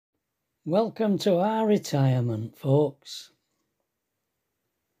Welcome to our retirement, folks.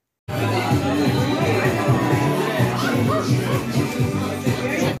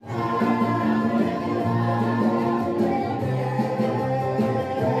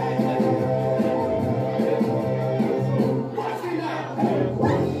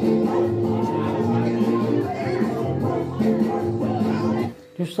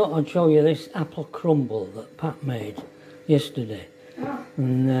 Just thought I'd show you this apple crumble that Pat made yesterday.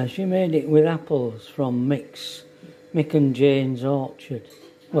 And she made it with apples from Mick and Jane's orchard.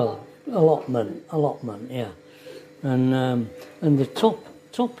 Well, allotment, yeah. And the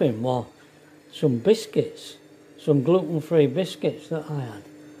topping was some biscuits, some gluten-free biscuits that I had.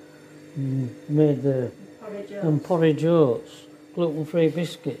 Made the porridge oats, gluten-free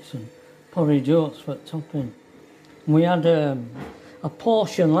biscuits and porridge oats for topping. And we had a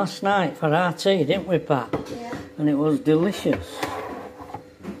portion last night for our tea, didn't we, Pat? Yeah. And it was delicious.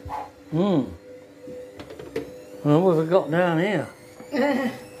 Well, what have we got down here?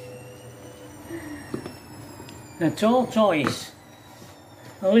 A tortoise.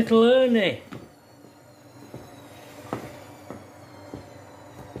 A little Ernie.